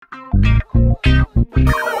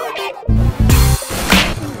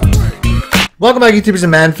Welcome back, YouTubers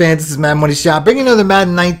and Madden fans. This is MADDENMONEYSHOT, bringing another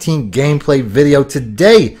Madden 19 gameplay video.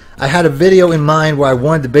 Today, I had a video in mind where I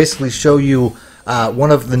wanted to basically show you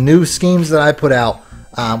one of the new schemes that I put out,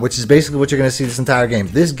 which is basically what you're going to see this entire game.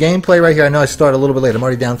 This gameplay right here, I know I started a little bit late. I'm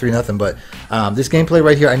already down 3-0, but this gameplay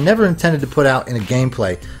right here, I never intended to put out in a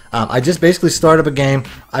gameplay. I just basically started up a game.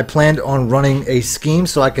 I planned on running a scheme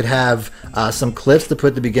so I could have some clips to put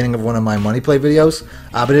at the beginning of one of my money play videos,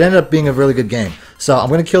 but it ended up being a really good game. So I'm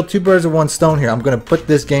going to kill two birds with one stone here. I'm going to put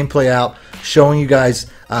this gameplay out, showing you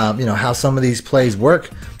guys, how some of these plays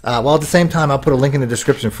work. While at the same time, I'll put a link in the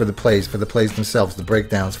description for the plays themselves, the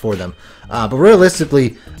breakdowns for them. But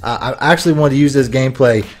realistically, I actually wanted to use this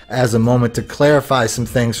gameplay as a moment to clarify some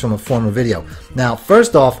things from a former video. Now,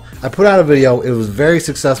 first off, I put out a video. It was very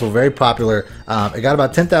successful, very popular. It got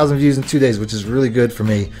about 10,000 views in 2 days, which is really good for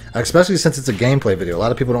me, especially since it's a gameplay video. A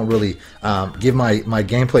lot of people don't really give my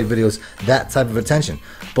gameplay videos that type of attention.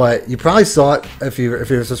 But you probably saw it if you're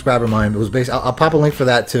a subscriber of mine. It was I'll pop a link for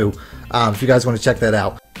that too, if you guys want to check that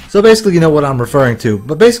out. So basically, you know what I'm referring to.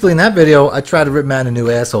 But basically, in that video, I tried to rip Madden a new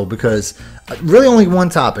asshole because really only one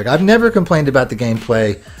topic. I've never complained about the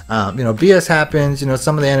gameplay. BS happens.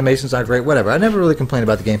 Some of the animations aren't great. Whatever. I never really complain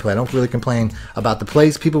about the gameplay. I don't really complain about the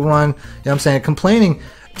plays people run. You know what I'm saying? Complaining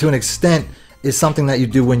to an extent is something that you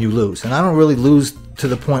do when you lose. And I don't really lose to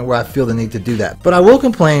the point where I feel the need to do that. But I will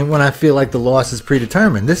complain when I feel like the loss is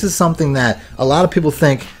predetermined. This is something that a lot of people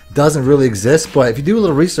think doesn't really exist, but if you do a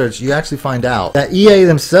little research, you actually find out that EA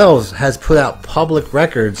themselves has put out public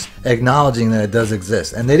records acknowledging that it does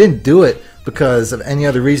exist. And they didn't do it because of any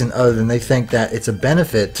other reason other than they think that it's a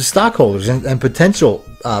benefit to stockholders and potential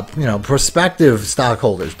prospective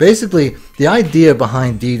stockholders. Basically, the idea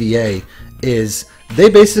behind DDA is they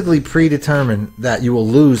basically predetermine that you will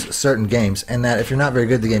lose certain games, and that if you're not very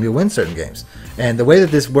good at the game, you'll win certain games. And the way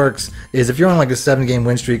that this works is if you're on like a 7-game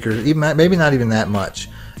win streak, or even maybe not even that much,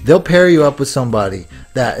 they'll pair you up with somebody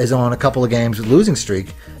that is on a couple of games losing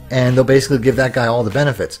streak, and they'll basically give that guy all the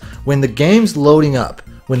benefits. When the game's loading up,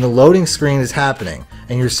 when the loading screen is happening,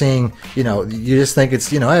 and you're seeing, you just think it's,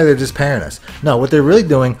 hey, they're just pairing us. No, what they're really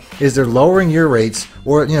doing is they're lowering your rates,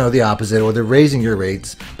 or, the opposite, or they're raising your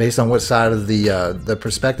rates based on what side of the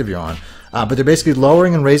perspective you're on. But they're basically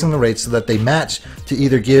lowering and raising the rates so that they match to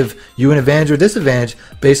either give you an advantage or disadvantage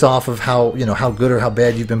based off of how good or how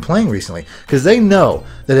bad you've been playing recently. Because they know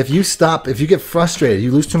that if you get frustrated,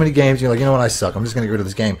 you lose too many games, you're like, you know what, I suck, I'm just going to get rid of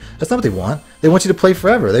this game. That's not what they want. They want you to play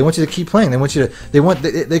forever. They want you to keep playing.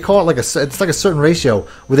 They call it like it's like a certain ratio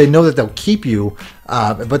where they know that they'll keep you,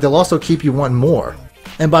 but they'll also keep you wanting more.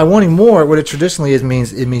 And by wanting more, what it traditionally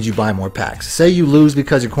means you buy more packs. Say you lose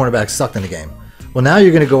because your cornerback sucked in the game. Well, now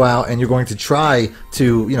you're going to go out and you're going to try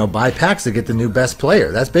to, buy packs to get the new best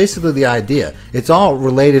player. That's basically the idea. It's all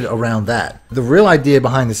related around that. The real idea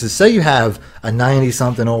behind this is, say you have a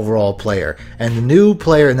 90-something overall player and the new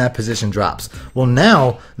player in that position drops. Well,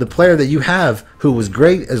 now the player that you have who was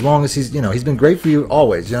great, as long as he's been great for you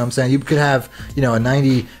always. You know what I'm saying? You could have, a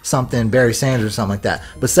 90-something Barry Sanders or something like that.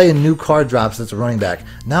 But say a new card drops that's a running back.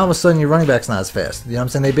 Now all of a sudden your running back's not as fast. You know what I'm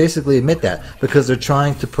saying? They basically admit that because they're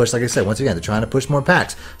trying to push, like I said, once again, they're trying to push more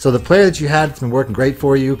packs. So the player that you had that's been working great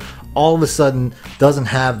for you, all of a sudden doesn't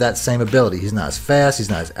have that same ability. He's not as fast, he's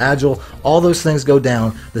not as agile. All those things go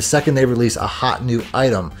down the second they release a hot new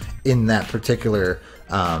item in that particular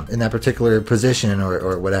position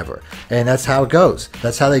or whatever. And that's how it goes.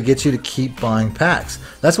 That's how they get you to keep buying packs.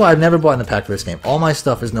 That's why I've never bought in a pack for this game. All my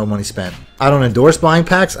stuff is no money spent. I don't endorse buying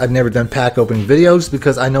packs. I've never done pack opening videos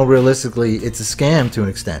because I know realistically it's a scam to an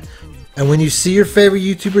extent. And when you see your favorite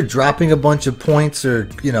YouTuber dropping a bunch of points, or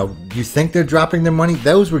you think they're dropping their money,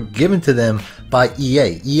 those were given to them by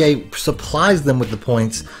EA. EA supplies them with the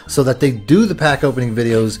points so that they do the pack opening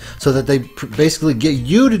videos, so that they basically get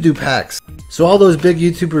you to do packs. So all those big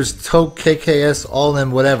YouTubers, Toke, KKS, all of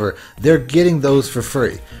them, whatever, they're getting those for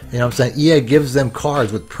free. You know what I'm saying? EA gives them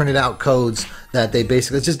cards with printed out codes that they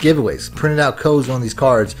basically, it's just giveaways, printed out codes on these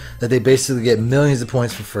cards that they basically get millions of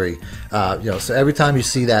points for free. So every time you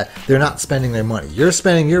see that, they're not spending their money. You're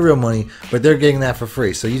spending your real money, but they're getting that for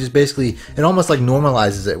free. So you just basically, it almost like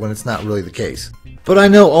normalizes it when it's not really the case. But I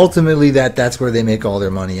know ultimately that that's where they make all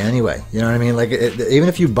their money anyway. You know what I mean? Like, even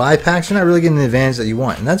if you buy packs, you're not really getting the advantage that you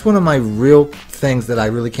want. And that's one of my real things that I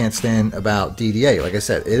really can't stand about DDA. Like I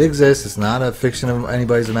said, it exists. It's not a fiction of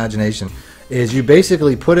anybody's imagination. Is you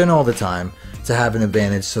basically put in all the time to have an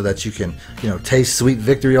advantage so that you can, taste sweet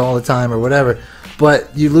victory all the time or whatever.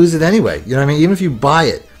 But you lose it anyway. You know what I mean? Even if you buy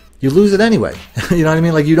it, you lose it anyway. You know what I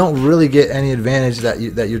mean? Like, you don't really get any advantage that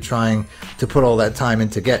you're trying to put all that time in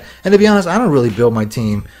to get. And to be honest, I don't really build my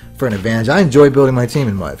team for an advantage. I enjoy building my team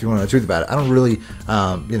in mud, if you want to know the truth about it. I don't really,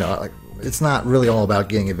 it's not really all about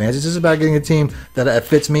getting advantage. It's just about getting a team that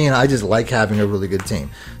fits me, and I just like having a really good team.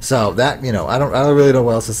 So that, you know, I don't really know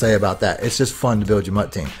what else to say about that. It's just fun to build your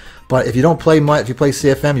MUT team. But if you don't play MUT, if you play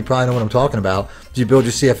CFM, you probably know what I'm talking about. If you build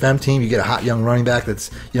your CFM team, you get a hot young running back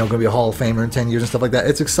that's, you know, going to be a Hall of Famer in 10 years and stuff like that.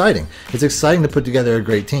 It's exciting. It's exciting to put together a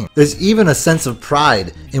great team. There's even a sense of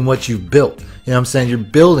pride in what you've built. You know what I'm saying? You're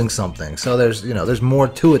building something. So there's, you know, there's more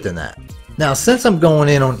to it than that. Now, since I'm going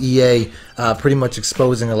in on EA, pretty much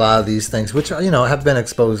exposing a lot of these things, which, you know, have been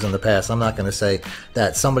exposed in the past. I'm not going to say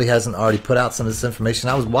that somebody hasn't already put out some of this information.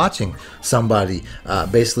 I was watching somebody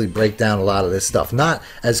basically break down a lot of this stuff. Not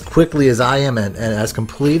as quickly as I am and as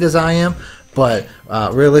complete as I am, but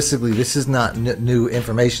realistically, this is not new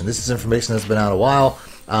information. This is information that's been out a while.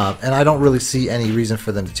 And I don't really see any reason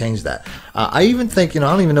for them to change that. I even think, you know,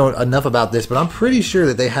 I don't even know enough about this, but I'm pretty sure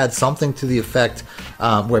that they had something to the effect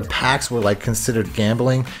where packs were like considered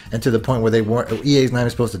gambling, and to the point where they weren't. EA's not even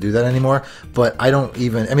supposed to do that anymore. But I don't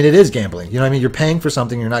even. I mean, it is gambling. You know what I mean? You're paying for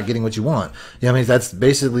something, you're not getting what you want. You know what I mean? That's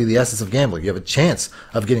basically the essence of gambling. You have a chance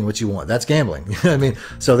of getting what you want. That's gambling. You know what I mean?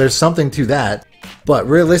 So there's something to that. But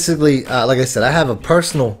realistically, like I said, I have a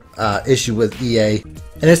personal issue with EA.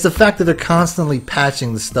 And it's the fact that they're constantly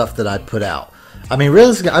patching the stuff that I put out. I mean,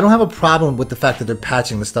 realistically, I don't have a problem with the fact that they're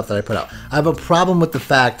patching the stuff that I put out. I have a problem with the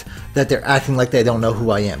fact that they're acting like they don't know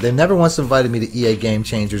who I am. They've never once invited me to EA Game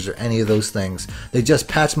Changers or any of those things. They just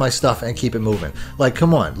patch my stuff and keep it moving. Like,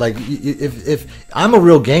 come on. Like, if I'm a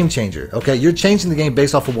real game changer, okay, you're changing the game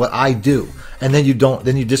based off of what I do, and then you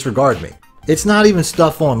disregard me. It's not even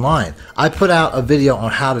stuff online. I put out a video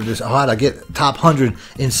on how to get top 100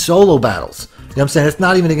 in solo battles. You know what I'm saying? It's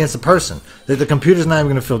not even against a person. The computer's not even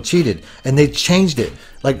going to feel cheated. And they changed it.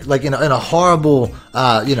 Like in a horrible,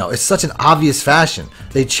 you know, it's such an obvious fashion.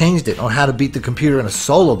 They changed it on how to beat the computer in a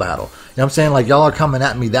solo battle. You know what I'm saying? Like, y'all are coming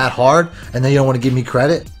at me that hard, and then you don't want to give me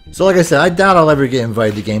credit. So like I said, I doubt I'll ever get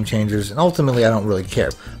invited to Game Changers, and ultimately I don't really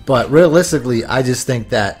care. But realistically, I just think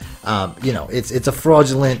that, you know, it's a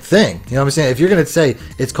fraudulent thing. You know what I'm saying? If you're going to say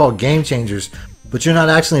it's called Game Changers, but you're not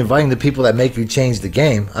actually inviting the people that make you change the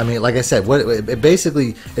game. I mean, like I said, it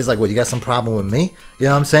basically is like, what, you got some problem with me? You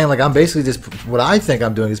know what I'm saying? Like, I'm basically just, what I think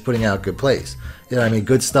I'm doing is putting out good plays. You know what I mean?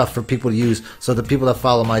 Good stuff for people to use, so the people that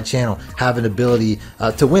follow my channel have an ability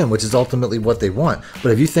to win, which is ultimately what they want.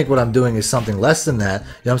 But if you think what I'm doing is something less than that, you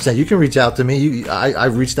know what I'm saying? You can reach out to me.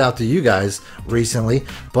 I've reached out to you guys recently,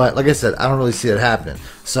 but like I said, I don't really see it happening.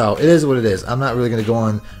 So it is what it is. I'm not really going to go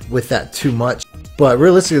on with that too much. But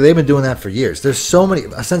realistically, they've been doing that for years. There's so many,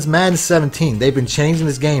 since Madden 17, they've been changing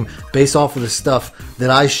this game based off of the stuff that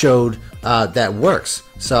I showed that works.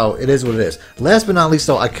 So it is what it is. Last but not least,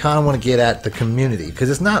 though, I kind of want to get at the community,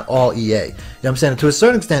 because it's not all EA. You know what I'm saying? To a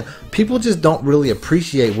certain extent, people just don't really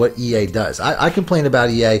appreciate what EA does. I complain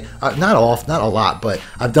about EA, not a lot, but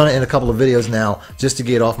I've done it in a couple of videos now just to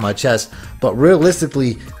get it off my chest. But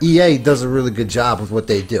realistically, EA does a really good job with what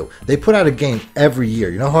they do. They put out a game every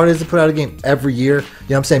year. You know how hard it is to put out a game every year? You know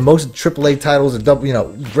what I'm saying? Most AAA titles are you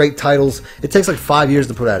know, great titles. It takes like 5 years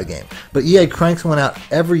to put out a game. But EA cranks one out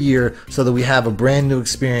every year so that we have a brand new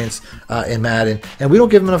experience in Madden, and we don't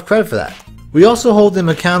give them enough credit for that. We also hold them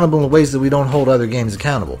accountable in ways that we don't hold other games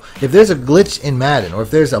accountable. If there's a glitch in Madden, or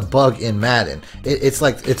if there's a bug in Madden, it's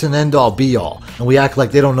like it's an end-all be-all, and we act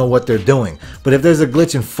like they don't know what they're doing. But if there's a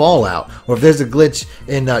glitch in Fallout, or if there's a glitch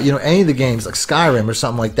in you know, any of the games like Skyrim or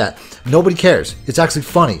something like that, nobody cares. It's actually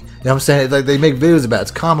funny. You know what I'm saying? Like, they make videos about it.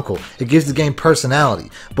 It's comical. It gives the game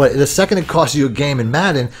personality. But the second it costs you a game in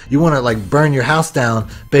Madden, you want to like burn your house down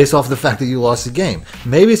based off the fact that you lost the game.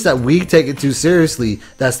 Maybe it's that we take it too seriously.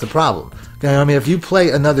 That's the problem. You know what I mean? If you play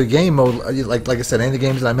another game mode, like I said, any of the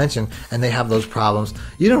games that I mentioned, and they have those problems,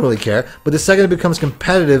 you don't really care. But the second it becomes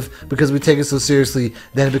competitive, because we take it so seriously,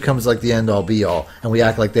 then it becomes like the end-all be-all, and we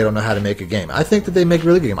act like they don't know how to make a game. I think that they make a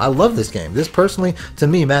really good game. I love this game. This, personally, to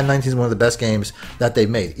me, Madden 19 is one of the best games that they've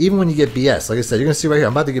made. Even when you get BS. Like I said, you're going to see right here,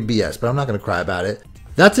 I'm about to get BS, but I'm not going to cry about it.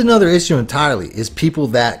 That's another issue entirely, is people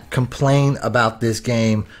that complain about this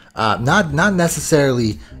game, not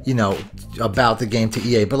necessarily, you know, about the game to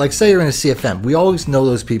EA, but like, say you're in a CFM, we always know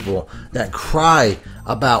those people that cry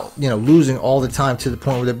about, you know, losing all the time, to the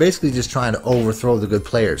point where they're basically just trying to overthrow the good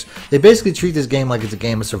players. They basically treat this game like it's a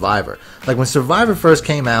game of Survivor. Like, when Survivor first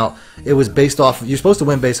came out, it was based off, you're supposed to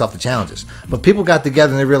win based off the challenges. But people got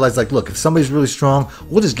together and they realized, like, look, if somebody's really strong,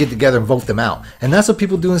 we'll just get together and vote them out. And that's what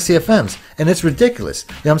people do in CFMs. And it's ridiculous.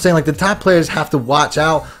 You know what I'm saying? Like, the top players have to watch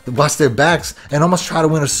their backs, and almost try to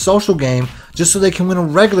win a social game just so they can win a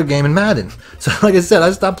regular game in Madden. So like I said,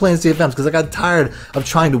 I stopped playing CFMs because I got tired of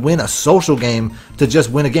trying to win a social game to just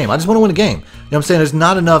win a game. I just want to win a game. You know what I'm saying? There's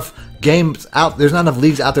not enough games out. There's not enough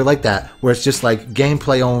leagues out there like that where it's just like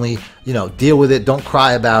gameplay only. You know, deal with it, don't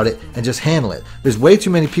cry about it, and just handle it. There's way too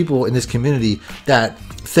many people in this community that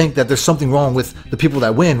think that there's something wrong with the people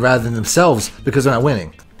that win rather than themselves because they're not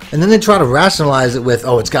winning. And then they try to rationalize it with,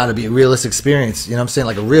 oh, it's got to be a realistic experience. You know what I'm saying?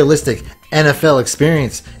 Like a realistic NFL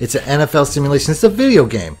experience. It's an NFL simulation. It's a video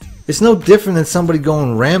game. It's no different than somebody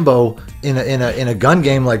going Rambo in a gun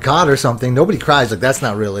game like COD or something. Nobody cries like that's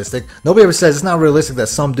not realistic. Nobody ever says it's not realistic that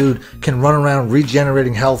some dude can run around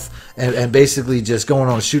regenerating health and basically just going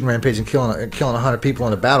on a shooting rampage and killing 100 people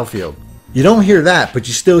on the battlefield. You don't hear that, but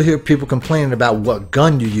you still hear people complaining about what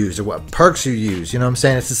gun you use or what perks you use. You know what I'm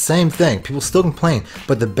saying? It's the same thing. People still complain,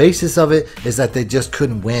 but the basis of it is that they just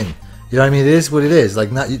couldn't win. You know what I mean? It is what it is.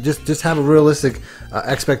 Like, not you just have a realistic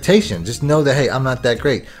expectation. Just know that, hey, I'm not that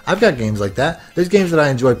great. I've got games like that. There's games that I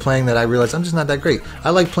enjoy playing that I realize I'm just not that great. I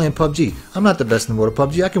like playing PUBG. I'm not the best in the world of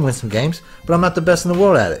PUBG. I can win some games, but I'm not the best in the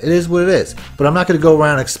world at it. It is what it is. But I'm not going to go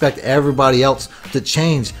around and expect everybody else to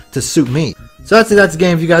change to suit me. So that's it. That's the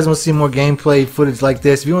game. If you guys want to see more gameplay footage like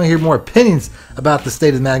this, if you want to hear more opinions about the state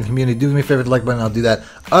of the Madden community, do me a favor, like button, I'll do that.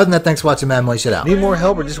 Other than that, thanks for watching Madden Money Shot out. Need more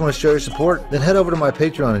help or just want to show your support? Then head over to my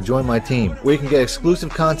Patreon and join my team, where you can get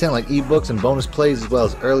exclusive content like ebooks and bonus plays, as well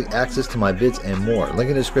as early access to my vids and more. Link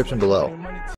in the description below.